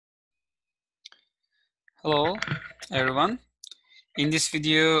Hello, everyone. In this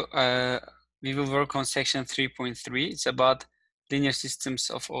video, we will work on section 3.3. It's about linear systems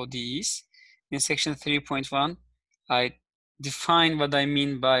of ODEs. In section 3.1, I define what we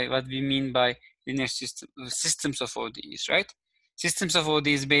mean by linear systems of ODEs, right? Systems of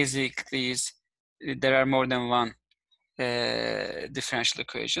ODEs basically is there are more than one differential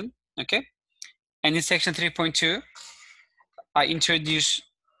equation, okay? And in section 3.2, I introduced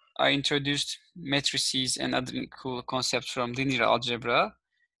matrices and other cool concepts from linear algebra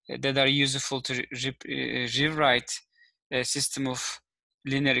that are useful to rewrite a system of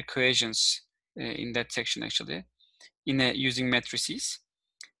linear equations in that section actually, using matrices.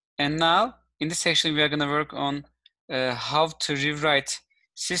 And now in this section we are going to work on how to rewrite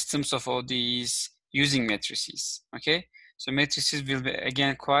systems of ODEs using matrices. Okay, so matrices will be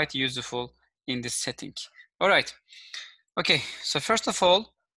again quite useful in this setting. All right. Okay, so first of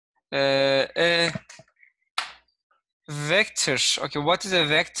all, a vector. Okay, what is a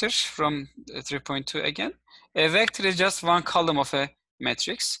vector from 3.2 again? A vector is just one column of a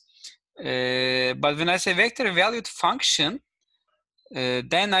matrix. But when I say vector valued function,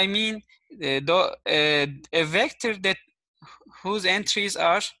 then I mean a vector that whose entries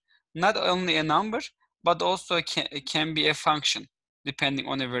are not only a number, but also can be a function depending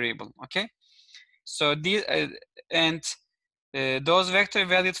on a variable. Okay, so these those vector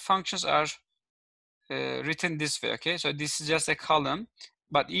valued functions are written this way. Okay, so this is just a column,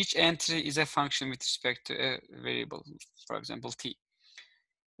 but each entry is a function with respect to a variable, for example, t.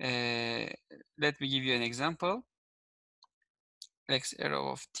 Let me give you an example. X arrow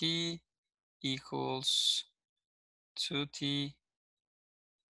of t equals 2t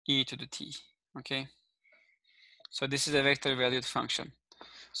e to the t. Okay, so this is a vector valued function.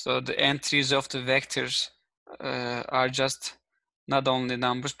 So the entries of the vectors are just not only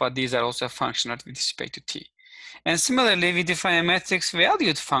numbers, but these are also a function with respect to t. And similarly, we define a matrix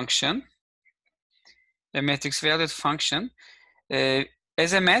valued function. A matrix valued function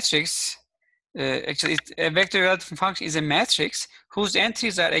as a matrix. Actually, a vector valued function is a matrix whose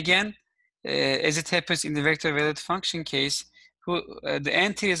entries are again, as it happens in the vector valued function case, the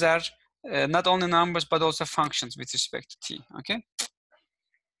entries are not only numbers but also functions with respect to t. Okay.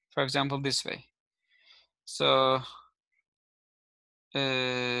 For example, this way. So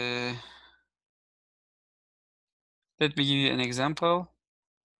let me give you an example.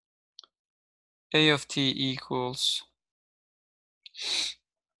 A of t equals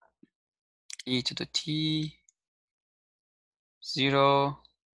e to the t 0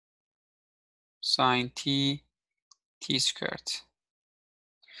 sine t squared.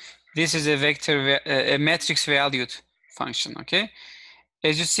 This is a vector, a matrix valued function. Okay.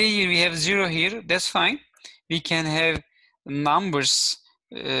 As you see here, we have 0 here. That's fine. We can have numbers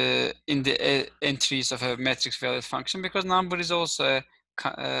in the entries of a matrix valued function because number is also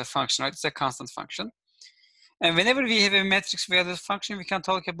a function, right? It's a constant function. And whenever we have a matrix valued function, we can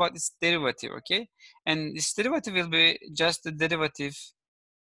talk about its derivative, okay? And this derivative will be just the derivative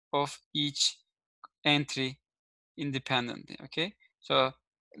of each entry independently, okay? So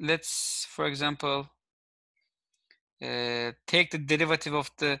let's, for example, take the derivative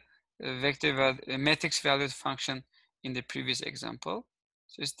of the matrix valued function in the previous example.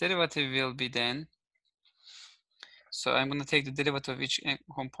 So its derivative will be then, so I'm going to take the derivative of each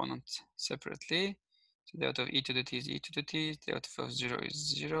component separately. So derivative of e to the t is e to the t, derivative of 0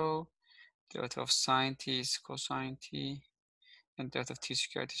 is 0, derivative of sine t is cosine t, and derivative of t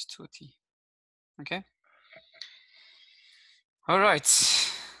squared is 2t. Okay. All right.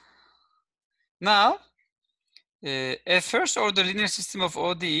 Now, a first order linear system of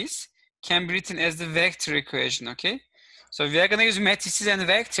ODEs can be written as the vector equation, okay? So we are going to use matrices and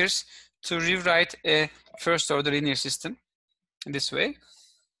vectors to rewrite a first order linear system in this way.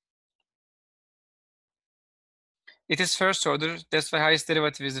 It is first order, that's why highest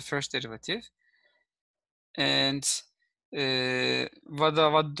derivative is the first derivative. And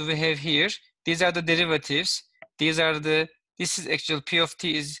what do we have here? These are the derivatives. This is actually P of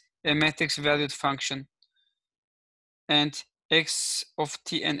t is a matrix valued function. And x of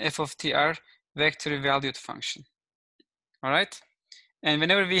t and f of t are vector valued function. All right. And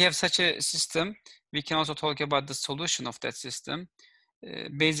whenever we have such a system, we can also talk about the solution of that system.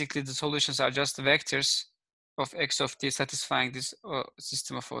 Basically, the solutions are just vectors of x of t satisfying this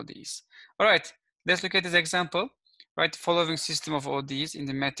system of ODEs. All right, let's look at this example. Write the following system of ODEs in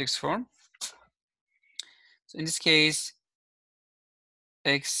the matrix form. So in this case,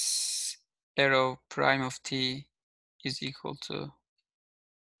 x arrow prime of t is equal to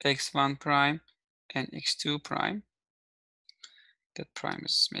x1 prime and x2 prime. That prime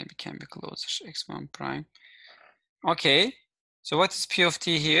is maybe can be closer, x1 prime. Okay, so what is P of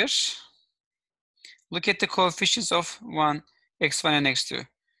t here? Look at the coefficients of 1, x1 and x2.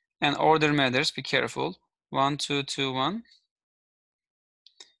 And order matters, be careful. 1, 2, 2, 1.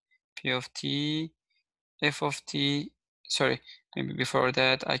 P of t, f of t, sorry, maybe before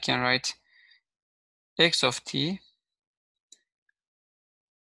that I can write x of t.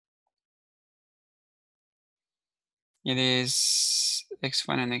 It is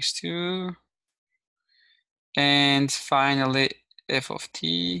x1 and x2. And finally, f of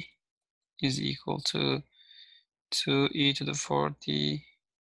t is equal to 2e to the 4t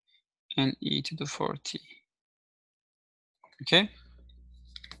and e to the 4t. Okay?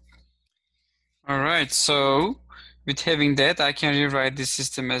 All right, so with having that, I can rewrite this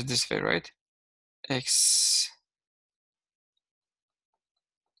system as this way, right? X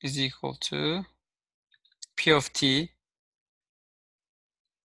is equal to P of t,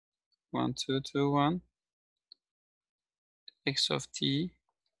 1, 2, 2, 1, x of t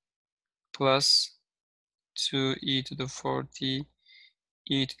plus 2e to the 4t,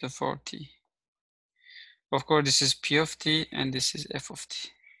 e to the 4t. Of course, this is P of t and this is f of t.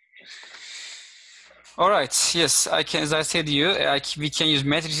 All right, yes, I can, as I said to you, we can use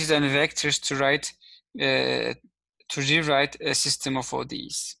matrices and vectors to write, to rewrite a system of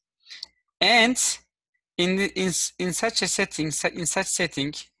ODEs. And in such a setting, in such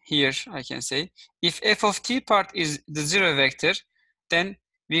setting here, I can say, if f of t part is the zero vector, then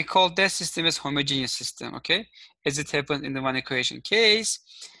we call that system as homogeneous system, okay? As it happens in the one equation case.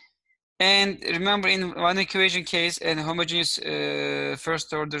 And remember, in one equation case, and homogeneous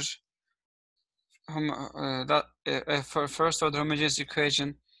first order for first order homogeneous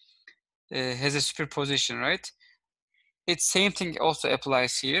equation has a superposition, right? It's same thing also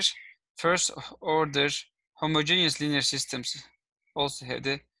applies here. First order homogeneous linear systems also have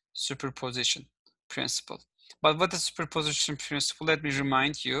the superposition principle. But what is superposition principle? Let me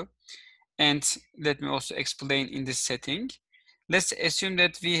remind you, and let me also explain in this setting. Let's assume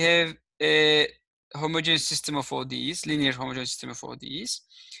that we have a homogeneous system of ODEs, linear homogeneous system of ODEs.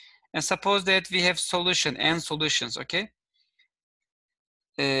 And suppose that we have solution, n solutions, okay?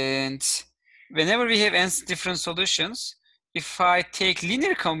 And whenever we have n different solutions, if I take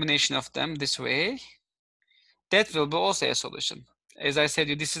linear combination of them this way, that will be also a solution. As I said,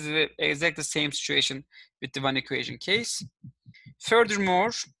 this is exactly the same situation with the one equation case.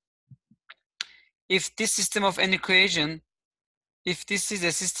 Furthermore, if this system of n equation, if this is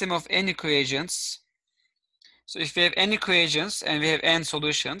a system of n equations, so if we have n equations and we have n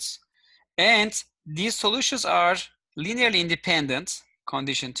solutions, and these solutions are linearly independent,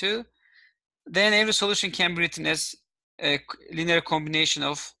 condition 2, then every solution can be written as a linear combination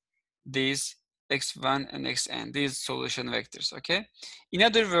of these x1 and xn, these solution vectors, okay? In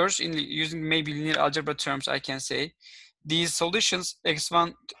other words, in using maybe linear algebra terms, I can say these solutions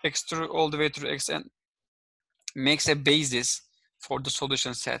x1, x2, all the way through xn makes a basis for the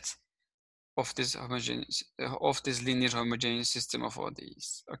solution set of this homogeneous, of this linear homogeneous system of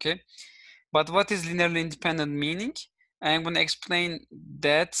ODEs, okay? But what is linearly independent meaning? I'm going to explain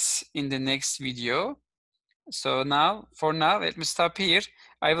that in the next video. So now, for now, let me stop here.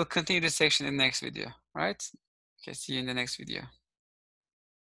 I will continue this section in the next video, right? Okay, see you in the next video.